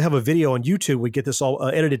him and we have a video on YouTube. We get this all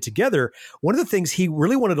edited together. One of the things, he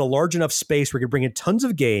really wanted a large enough space where he could bring in tons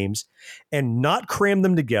of games and not cram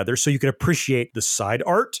them together so you could appreciate the side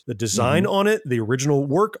art, the design on it, the original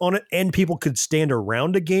work on it, and people could stand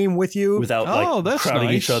around a game with you. Without crowding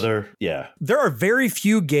each other. Yeah. There are very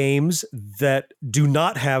few games that do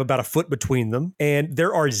not have about a foot between them. And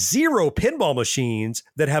there are 0 pinball machines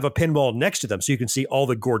that have a pinball next to them. So you can see all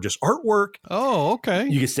the gorgeous artwork. Oh, okay.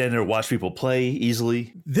 You can stand there and watch people play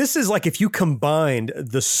easily. This is like if you combined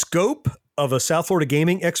the scope of a South Florida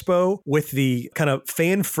Gaming Expo with the kind of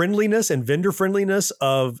fan friendliness and vendor friendliness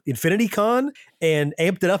of InfinityCon and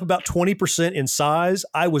amped it up about 20% in size.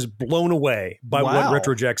 I was blown away by what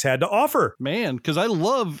Retro Jacks had to offer. Man, because I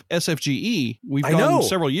love SFGE. We've gone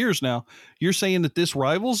several years now. You're saying that this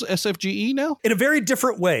rivals SFGE now? In a very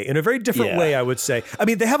different way. I would say. I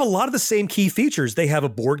mean, they have a lot of the same key features. They have a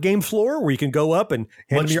board game floor where you can go up and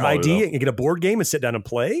hand them your ID and get a board game and sit down and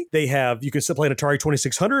play. You can still play an Atari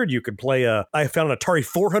 2600. You can play I found an Atari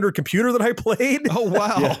 400 computer that I played. Oh,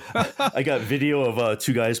 wow. Yeah. I got video of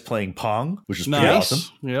 2 guys playing Pong, which is pretty awesome.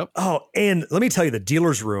 Yep. Oh, and let me tell you, the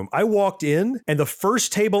dealer's room. I walked in and the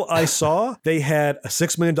first table I saw, they had a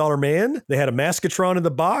 $6 Million Man. They had a Maskatron in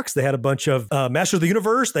the box. They had a bunch of Masters of the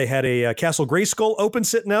Universe. They had a Castle Grayskull open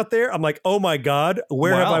sitting out there. I'm like, oh my God,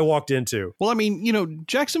 where have I walked into? Well, I mean,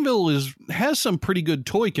 Jacksonville has some pretty good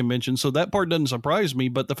toy conventions, so that part doesn't surprise me.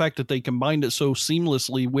 But the fact that they combined it so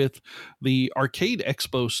seamlessly with the Arcade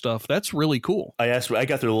Expo stuff, that's really cool. I got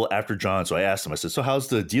there a little after John, so I asked him, I said, so how's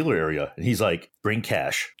the dealer area? And he's like, bring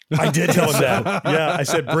cash. I did tell him that. Yeah, I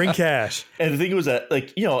said, bring cash. And the thing was that,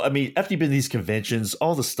 after you've been to these conventions,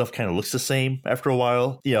 all the stuff kind of looks the same after a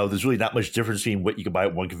while. There's really not much difference between what you can buy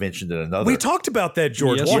at one convention than another. We talked about that,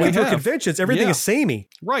 George. Yes, walking through conventions, everything is samey.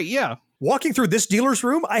 Right, yeah. Walking through this dealer's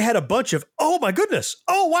room, I had a bunch of, oh my goodness.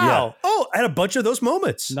 Oh, wow. Yeah. Oh, I had a bunch of those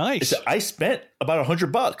moments. Nice. I spent about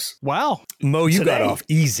 $100. Wow. Mo, you got off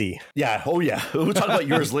easy. Yeah. Oh, yeah. We'll talk about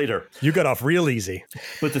yours later. You got off real easy.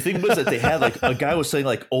 But the thing was that they had a guy was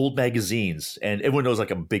selling old magazines, and everyone knows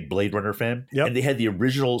I'm a big Blade Runner fan. Yep. And they had the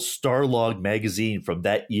original Starlog magazine from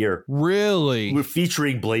that year. Really?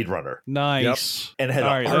 Featuring Blade Runner. Nice. Yep. And it had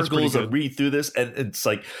articles and read through this. And it's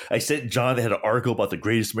I sent John, they had an article about the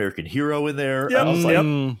greatest American hero in there. Yep.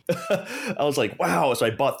 I was like, wow. So I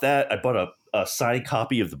bought that. I bought a signed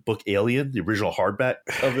copy of the book Alien, the original hardback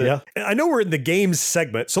of it. Yeah. I know we're in the games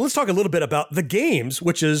segment, so let's talk a little bit about the games,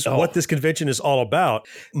 which is what this convention is all about.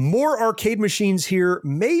 More arcade machines here,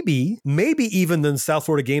 maybe even than South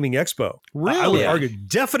Florida Gaming Expo. Really? I would argue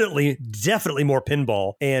definitely more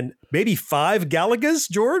pinball and maybe 5 Galagas,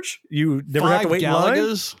 George. You never have to wait in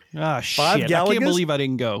line. Ah, shit. 5 Galagas? I can't believe I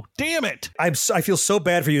didn't go. Damn it. I feel so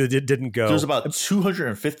bad for you that didn't go. There's about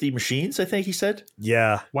 250 machines, I think he said.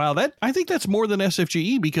 Yeah. Wow, I think that's more than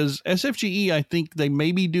SFGE, because SFGE, I think they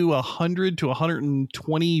maybe do 100 to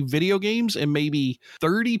 120 video games and maybe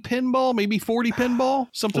 30 pinball, maybe 40 pinball,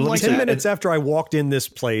 something like that. 10 minutes after I walked in this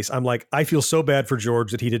place, I'm like, I feel so bad for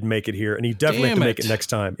George that he didn't make it here, and he definitely have to make it next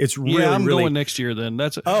time. It's really, I'm going next year then.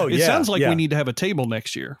 It's sounds like we need to have a table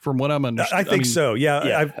next year, from what I'm understanding. I think so.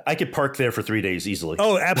 Yeah. I could park there for 3 days easily.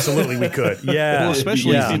 Oh, absolutely, we could. Yeah. Well,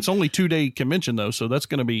 especially if it's only 2-day convention, though, so that's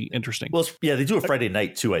going to be interesting. Well, they do a Friday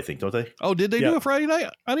night, too, I think, don't they? Oh, did they do a Friday night?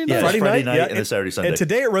 I didn't know. Friday night and a Saturday, Sunday. And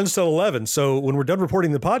today it runs till 11, so when we're done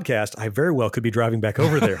reporting the podcast, I very well could be driving back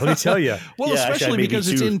over there. Let me tell you. Well, especially because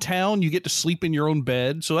it's in town, you get to sleep in your own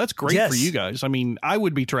bed, so that's great for you guys. I mean, I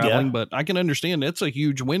would be traveling, but I can understand it's a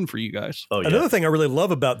huge win for you guys. Oh, yeah. Another thing I really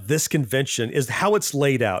love about this convention is how it's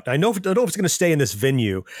laid out. I don't know if it's going to stay in this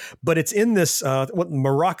venue, but it's in this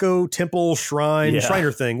Morocco temple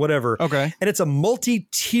shriner thing, whatever. Okay. And it's a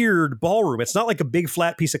multi-tiered ballroom. It's not like a big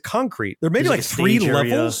flat piece of concrete. There may be like 3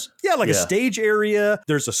 levels. Yeah, like a stage area.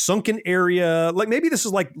 There's a sunken area. Like maybe this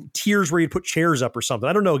is like tiers where you put chairs up or something.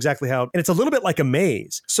 I don't know exactly how. And it's a little bit like a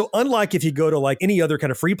maze. So unlike if you go to like any other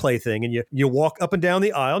kind of free play thing and you walk up and down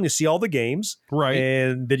the aisle and you see all the games. Right.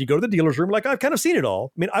 And then you go to the dealer's room. Like I've kind of seen it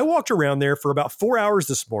all. I mean, I walked around there for about 4 hours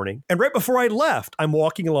this morning. And right before I left, I'm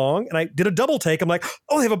walking along and I did a double take. I'm like,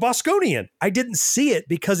 oh, they have a Bosconian. I didn't see it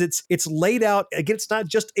because it's laid out. Again, it's not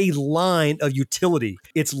just a line of utility.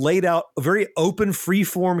 It's laid out a very open, free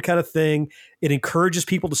form kind of thing. It encourages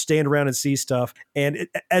people to stand around and see stuff. And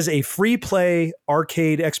as a free play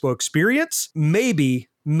arcade expo experience, maybe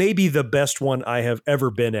the best one I have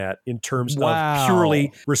ever been at in terms of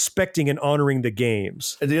purely respecting and honoring the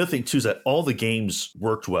games. And the other thing, too, is that all the games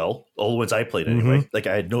worked well. All the ones I played anyway. Mm-hmm. Like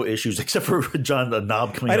I had no issues except for John, the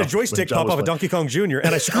knob coming I had a joystick pop off of Donkey Kong Jr.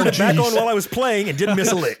 and I screwed it back on while I was playing and didn't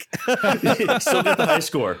miss a lick. Still got the high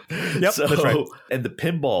score. Yep, that's right. And the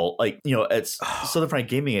pinball, at Southern Fried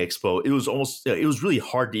Gaming Expo, it was almost, it was really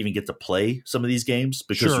hard to even get to play some of these games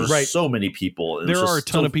because there's so many people. There are a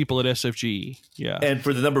ton of people at SFG. Yeah. And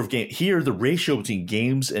for the number of games here, the ratio between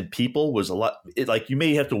games and people was a lot. You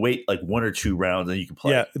may have to wait like 1 or 2 rounds and you can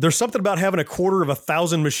play. Yeah. There's something about having a quarter of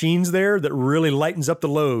 1,000 machines there that really lightens up the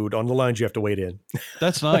load on the lines you have to wait in.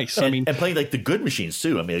 That's nice. And playing like the good machines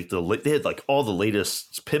too. I mean, they had like all the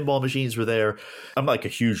latest pinball machines were there. I'm not like a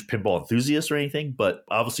huge pinball enthusiast or anything, but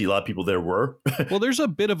obviously a lot of people there were. Well, there's a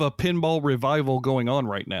bit of a pinball revival going on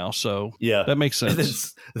right now, so that makes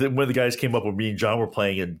sense. Then when the guys came up with me and John were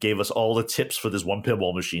playing and gave us all the tips for this one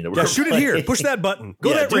pinball machine. That shoot it here. Push that button.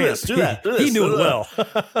 Go that ramp. Do that. He knew it well.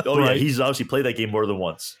 Yeah, he's obviously played that game more than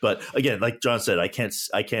once. But again, like John said, I can't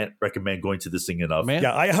recommend going to this thing enough. Man.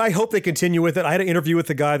 Yeah, I hope they continue with it. I had an interview with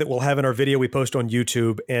the guy that we'll have in our video we post on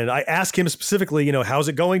YouTube, and I asked him specifically, how's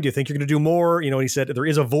it going? Do you think you're going to do more? And he said there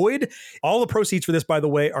is a void. All the proceeds for this, by the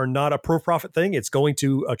way, are not a pro-profit thing. It's going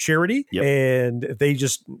to a charity, and they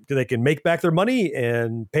can make back their money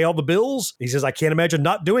and pay all the bills. He says, I can't imagine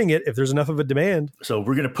not doing it if there's enough of a demand. So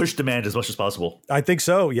we're going to push demand as much as possible. I think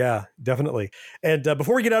so. Yeah, definitely. And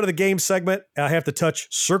before we get out of the game segment, I have to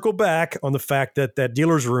circle back on the fact that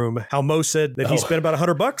dealer's room, how Mo said that he spent about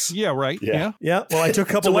 $100. Yeah, right. Yeah. Well, I took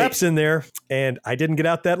a couple laps in there and I didn't get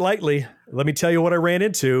out that lightly. Let me tell you what I ran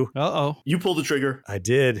into. Uh-oh. You pulled the trigger. I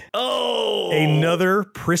did. Oh! Another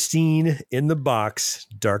pristine in the box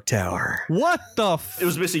Dark Tower. What the It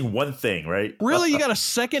was missing one thing, right? Really? You got a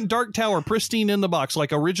second Dark Tower pristine in the box,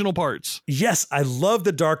 like original parts? Yes, I love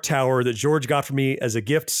the Dark Tower that George got for me as a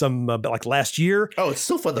gift last year. Oh, it's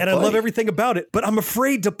still fun to play. And I love everything about it, but I'm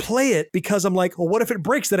afraid to play it because I'm like, well, what if it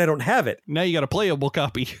breaks that I don't have it? Now you got a playable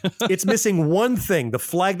copy. It's missing one thing, the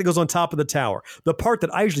flag that goes on top of the tower. The part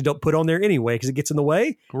that I usually don't put on there anyway because it gets in the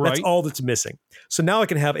way. Right. That's all that's missing. So now I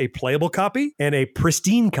can have a playable copy and a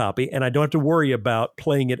pristine copy, and I don't have to worry about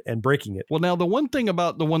playing it and breaking it. Well, now the one thing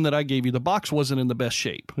about the one that I gave you, the box wasn't in the best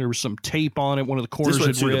shape. There was some tape on it. One of the corners had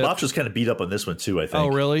ripped. The box was kind of beat up on this one too, I think. Oh,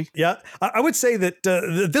 really? Yeah. I would say that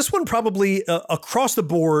this one probably across the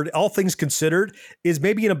board, all things considered, is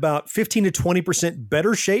maybe in about 15 to 20%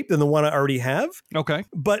 better shape than the one I already have. Okay.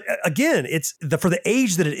 But again, it's for the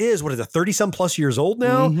age that it is, what is it, 30-some plus years old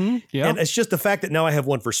now? Mm-hmm. Yeah. And it's just the fact that now I have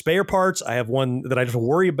one for spare parts. I have one that I don't have to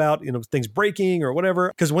worry about, things breaking or whatever.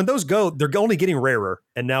 Because when those go, they're only getting rarer.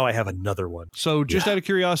 And now I have another one. So just out of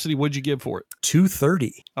curiosity, what'd you give for it?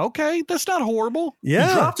 $230. Okay. That's not horrible. Yeah.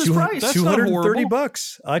 He dropped his price. That's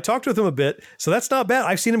 $230. I talked with him a bit. So that's not bad.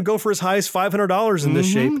 I've seen him go for as high as $500 in this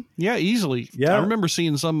shape. Yeah, easily. Yeah. I remember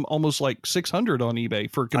seeing some almost like $600 on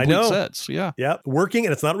eBay for complete sets. Yeah. Yeah. Working,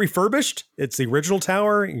 and it's not refurbished. It's the original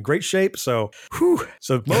tower in great shape. So, whew.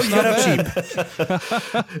 So you gotta have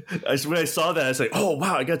cheap. When I saw that, I was like, "Oh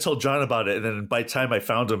wow, I got to tell John about it." And then by the time I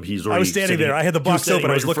found him, he's already. I was standing there. I had the box open.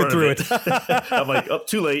 I was looking through it. I'm like, "Oh,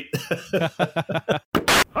 too late."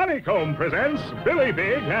 Honeycomb presents Billy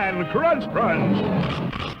Big and Crunch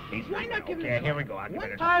Crunch. Okay, here we go.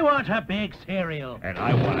 I want a big cereal. And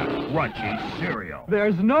I want a crunchy cereal.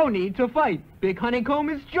 There's no need to fight. Big Honeycomb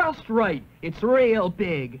is just right. It's real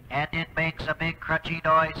big. And it makes a big crunchy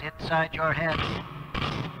noise inside your head.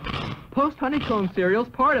 Post Honeycomb cereal's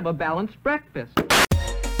part of a balanced breakfast.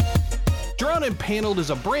 Drawn and Paneled is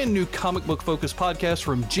a brand new comic book focused podcast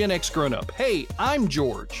from Gen X Grown Up. Hey, I'm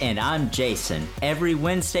George. And I'm Jason. Every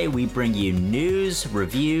Wednesday, we bring you news,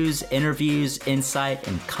 reviews, interviews, insight,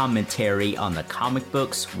 and commentary on the comic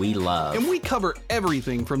books we love. And we cover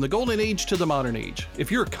everything from the Golden Age to the Modern Age. If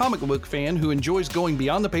you're a comic book fan who enjoys going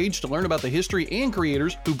beyond the page to learn about the history and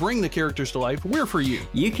creators who bring the characters to life, we're for you.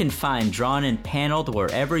 You can find Drawn and Paneled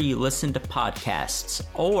wherever you listen to podcasts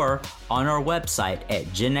or on our website at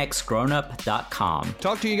genxgrownup.com.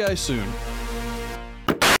 Talk to you guys soon.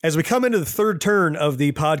 As we come into the third turn of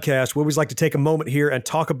the podcast, we always like to take a moment here and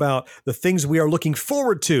talk about the things we are looking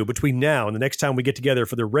forward to between now and the next time we get together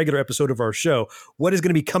for the regular episode of our show. What is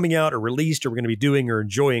going to be coming out or released or we're going to be doing or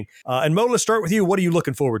enjoying? And Mo, let's start with you. What are you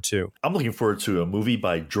looking forward to? I'm looking forward to a movie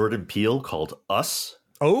by Jordan Peele called Us.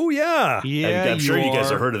 Oh, yeah. Yeah, I'm sure you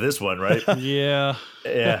guys have heard of this one, right? Yeah.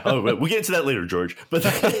 Yeah. Oh, we'll get into that later, George. But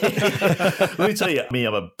let me tell you,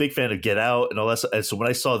 I'm a big fan of Get Out and all that stuff. And so when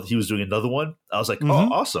I saw that he was doing another one, I was like, oh,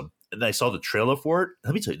 awesome. And I saw the trailer for it.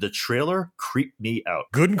 Let me tell you, the trailer creeped me out.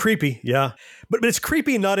 Good and creepy, yeah. But it's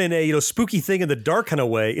creepy not in a spooky thing in the dark kind of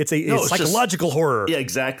way. It's a psychological horror. Yeah,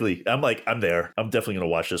 exactly. I'm like, I'm there. I'm definitely going to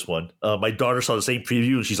watch this one. My daughter saw the same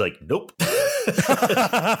preview and she's like, nope.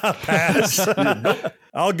 Pass. Nope.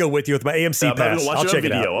 I'll go with you with my AMC pass. I'll check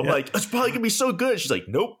it out. I'm like, it's probably going to be so good. She's like,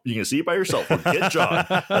 nope, you can see it by yourself. Or get John.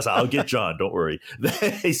 I was like, I'll get John. Don't worry.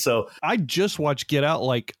 So I just watched Get Out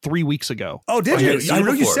like 3 weeks ago. Oh, did you? I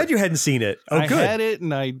know you said you hadn't seen it. Oh, good. I had it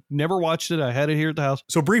and I never watched it. I had it here at the house.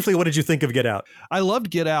 So briefly, what did you think of Get Out? I loved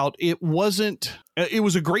Get Out. It was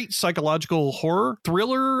a great psychological horror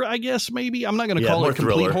thriller, I guess, maybe. I'm not going to call it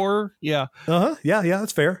complete horror. Yeah. Yeah,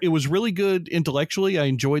 that's fair. It was really good intellectually. I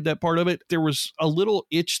enjoyed that part of it. There was a little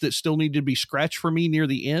itch that still needed to be scratched for me near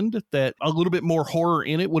the end, that a little bit more horror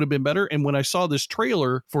in it would have been better. And when I saw this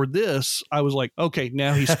trailer for this, I was like, okay,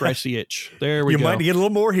 now he scratched the itch. There we go. You might get a little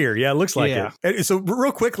more here. Yeah, it looks like it. And so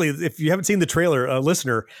real quickly, if you haven't seen the trailer,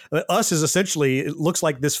 listener, Us is essentially, it looks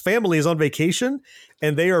like this family is on vacation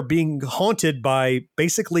and they are being haunted by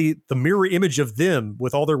basically the mirror image of them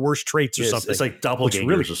with all their worst traits or something. It's like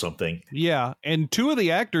doppelgangers or something. Yeah. And two of the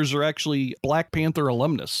actors are actually Black Panther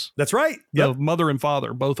alumnus. That's right. The mother and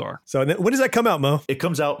father both are. So when does that come out, Mo? It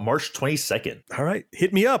comes out March 22nd. All right.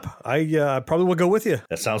 Hit me up. I probably will go with you.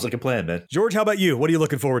 That sounds like a plan, man. George, how about you? What are you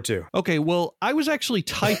looking forward to? Okay. Well, I was actually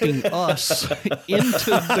typing Us into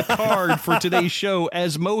the card for today's show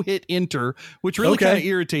as Mo hit enter, which really kind of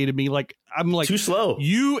irritated me. I'm like, too slow.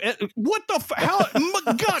 What the how?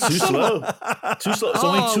 God, too slow. Too slow. It's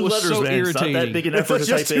only two letters, so man. Irritating. It's not that big an effort to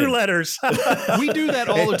just type two in. letters. We do that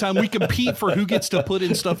all the time. We compete for who gets to put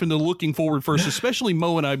in stuff into looking forward first, especially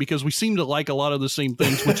Mo and I, because we seem to like a lot of the same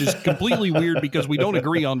things, which is completely weird because we don't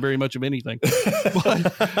agree on very much of anything.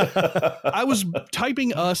 But I was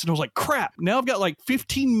typing Us and I was like, crap, now I've got like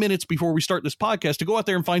 15 minutes before we start this podcast to go out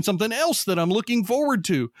there and find something else that I'm looking forward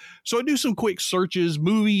to. So I do some quick searches,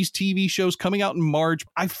 movies, TV shows coming out in March.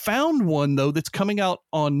 I found one, though, that's coming out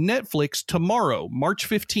on Netflix tomorrow, March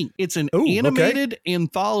 15th. It's an animated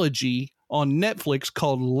anthology on Netflix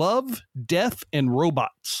called Love, Death, and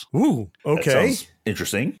Robots. Ooh, okay. That sounds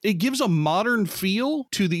interesting. It gives a modern feel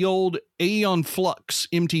to the old Aeon Flux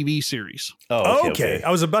MTV series. Oh, okay.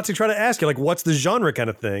 I was about to try to ask you, what's the genre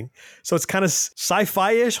kind of thing? So it's kind of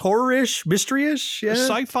sci-fi-ish, horror-ish, mystery-ish? Yeah?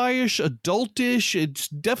 Sci-fi-ish, adult-ish. It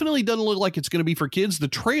definitely doesn't look like it's going to be for kids. The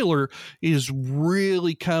trailer is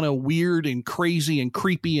really kind of weird and crazy and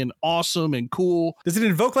creepy and awesome and cool. Does it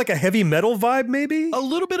invoke like a heavy metal vibe, maybe? A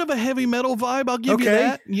little bit of a heavy metal vibe, I'll give you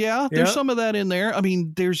that. Yeah, there's some of that in there. I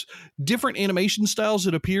mean, there's different animation styles,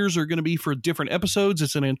 it appears, are going to be for different episodes.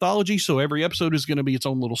 It's an anthology, so every episode is going to be its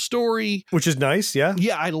own little story, which is nice. Yeah,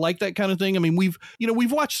 I like that kind of thing. I mean, we've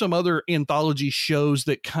watched some other anthology shows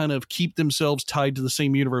that kind of keep themselves tied to the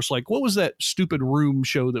same universe. Like, what was that stupid Room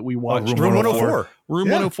show that we watched? Room 104. Room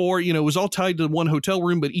 104. It was all tied to one hotel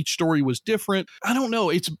room, but each story was different. I don't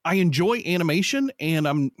know. I enjoy animation,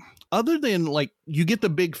 and other than you get the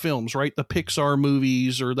big films, right? The Pixar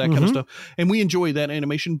movies or that kind of stuff. And we enjoy that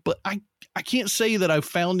animation, but I can't say that I've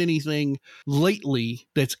found anything lately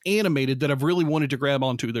that's animated that I've really wanted to grab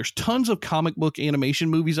onto. There's tons of comic book animation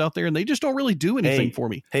movies out there, and they just don't really do anything for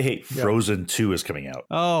me. Hey, Frozen 2 is coming out.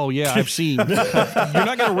 Oh, yeah, I've seen. You're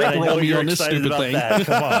not going to rickroll me on this stupid thing.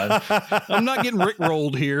 Come on. I'm not getting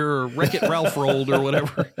rickrolled here or Wreck-It Ralph rolled or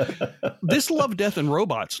whatever. This Love, Death, and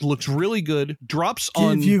Robots looks really good. Drops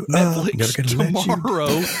on Netflix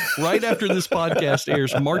tomorrow, right after this podcast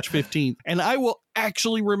airs, March 15th. And I will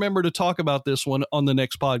actually remember to talk about this one on the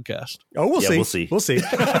next podcast. Oh, we'll see. We'll see.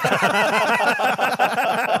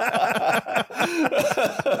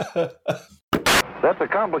 That's a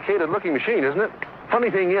complicated looking machine, isn't it?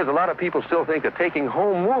 Funny thing is, a lot of people still think that taking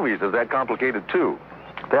home movies is that complicated too.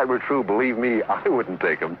 If that were true, believe me, I wouldn't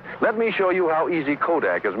take them. Let me show you how easy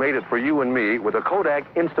Kodak has made it for you and me with a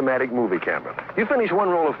Kodak Instamatic movie camera. You finish one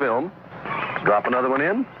roll of film, drop another one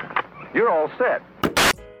in, you're all set.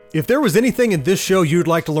 If there was anything in this show you'd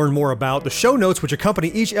like to learn more about, the show notes which accompany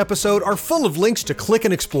each episode are full of links to click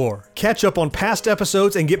and explore. Catch up on past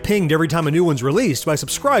episodes and get pinged every time a new one's released by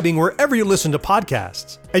subscribing wherever you listen to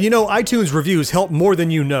podcasts. And you know, iTunes reviews help more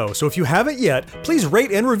than you know, so if you haven't yet, please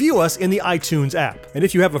rate and review us in the iTunes app. And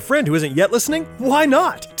if you have a friend who isn't yet listening, why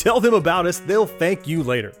not? Tell them about us, they'll thank you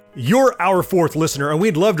later. You're our fourth listener, and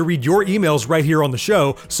we'd love to read your emails right here on the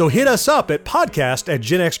show, so hit us up at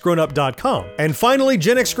podcast@genxgrownup.com. And finally,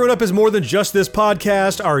 Gen X Grown Up is more than just this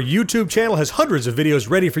podcast. Our YouTube channel has hundreds of videos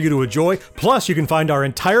ready for you to enjoy, plus you can find our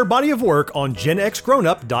entire body of work on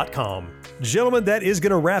genxgrownup.com. Gentlemen, that is going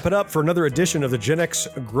to wrap it up for another edition of the Gen X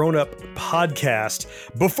Grown Up podcast.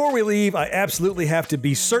 Before we leave, I absolutely have to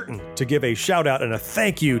be certain to give a shout out and a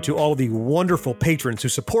thank you to all of the wonderful patrons who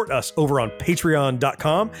support us over on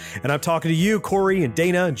patreon.com. And I'm talking to you, Corey and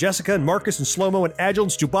Dana and Jessica and Marcus and Slomo and Agile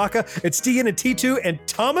and Stubaka and Stian and T2 and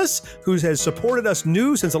Thomas, who has supported us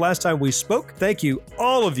new since the last time we spoke. Thank you,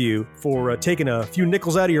 all of you, for taking a few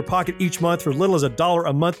nickels out of your pocket each month for as little as $1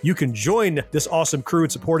 a month. You can join this awesome crew in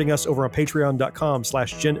supporting us over on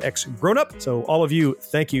patreon.com/GenXGrownUp. So all of you,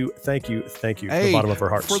 thank you from the bottom of our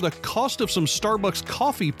hearts. For the cost of some Starbucks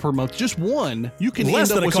coffee per month, just one, you can less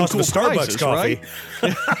end up than with a cost some cool of a Starbucks prizes, coffee.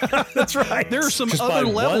 Right? That's right. There are some just other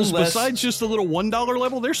levels besides just the little $1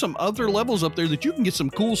 level. There's some other levels up there that you can get some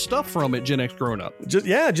cool stuff from at Gen X Grown Up.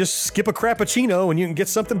 Just skip a Crappuccino and you can get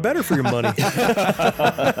something better for your money.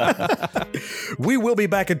 We will be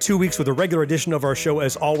back in 2 weeks with a regular edition of our show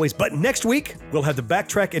as always, but next week we'll have the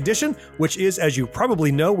Backtrack edition, which is, as you probably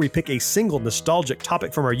know, we pick a single nostalgic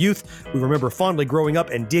topic from our youth we remember fondly growing up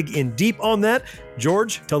and dig in deep on that.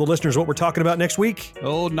 George, tell the listeners what we're talking about next week.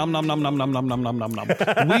 Oh, nom nom nom nom nom nom nom nom nom nom.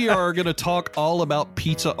 We are going to talk all about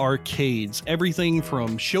pizza arcades. Everything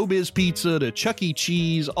from Showbiz Pizza to Chuck E.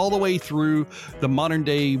 Cheese, all the way through the modern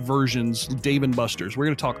day versions, Dave & Buster's. We're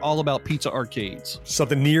going to talk all about pizza arcades.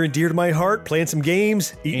 Something near and dear to my heart, playing some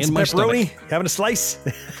games, eating some pepperoni, having a slice.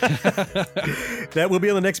 That will be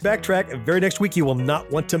on the next Backtrack. Very next week, you will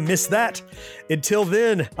not want to miss that. Until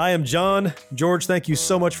then, I am John. George, thank you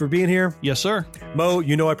so much for being here. Yes, sir. Mo,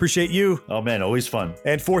 you know I appreciate you. Oh, man, always fun.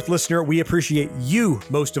 And fourth listener, we appreciate you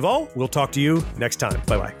most of all. We'll talk to you next time.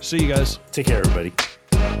 Bye-bye. See you guys. Take care, everybody.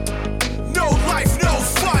 No life, no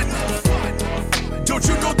fun. Don't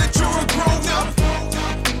you know that you're a grown-up?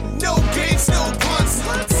 No games, no puns.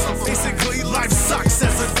 Basically, life sucks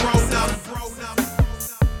as a grown-up.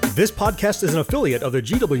 This podcast is an affiliate of the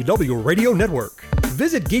GWW Radio Network.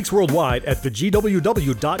 Visit Geeks Worldwide at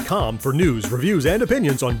thegww.com for news, reviews, and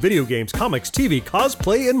opinions on video games, comics, TV,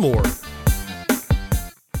 cosplay, and more.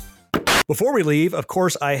 Before we leave, of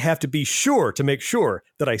course, I have to be sure to make sure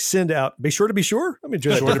that I send out. Be sure to be sure? I mean,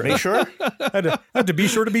 just sure to make sure? I have to be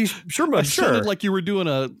sure to be sure. It sounded like you were doing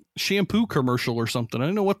a shampoo commercial or something. I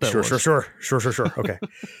didn't know what that was. Sure. Okay.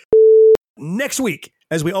 Next week,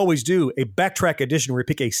 as we always do, a Backtrack edition where we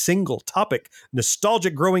pick a single topic,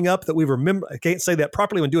 nostalgic growing up that we remember. I can't say that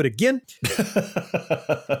properly. I'm going to do it again.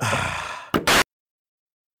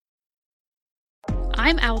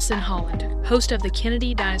 I'm Allison Holland, host of the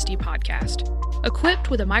Kennedy Dynasty podcast. Equipped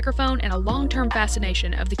with a microphone and a long-term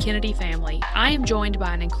fascination of the Kennedy family, I am joined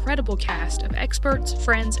by an incredible cast of experts,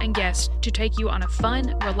 friends, and guests to take you on a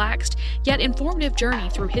fun, relaxed, yet informative journey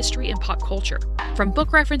through history and pop culture. From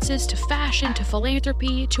book references to fashion to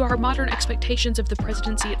philanthropy to our modern expectations of the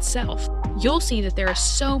presidency itself, you'll see that there is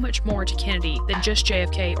so much more to Kennedy than just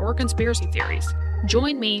JFK or conspiracy theories.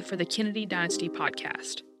 Join me for the Kennedy Dynasty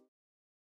podcast.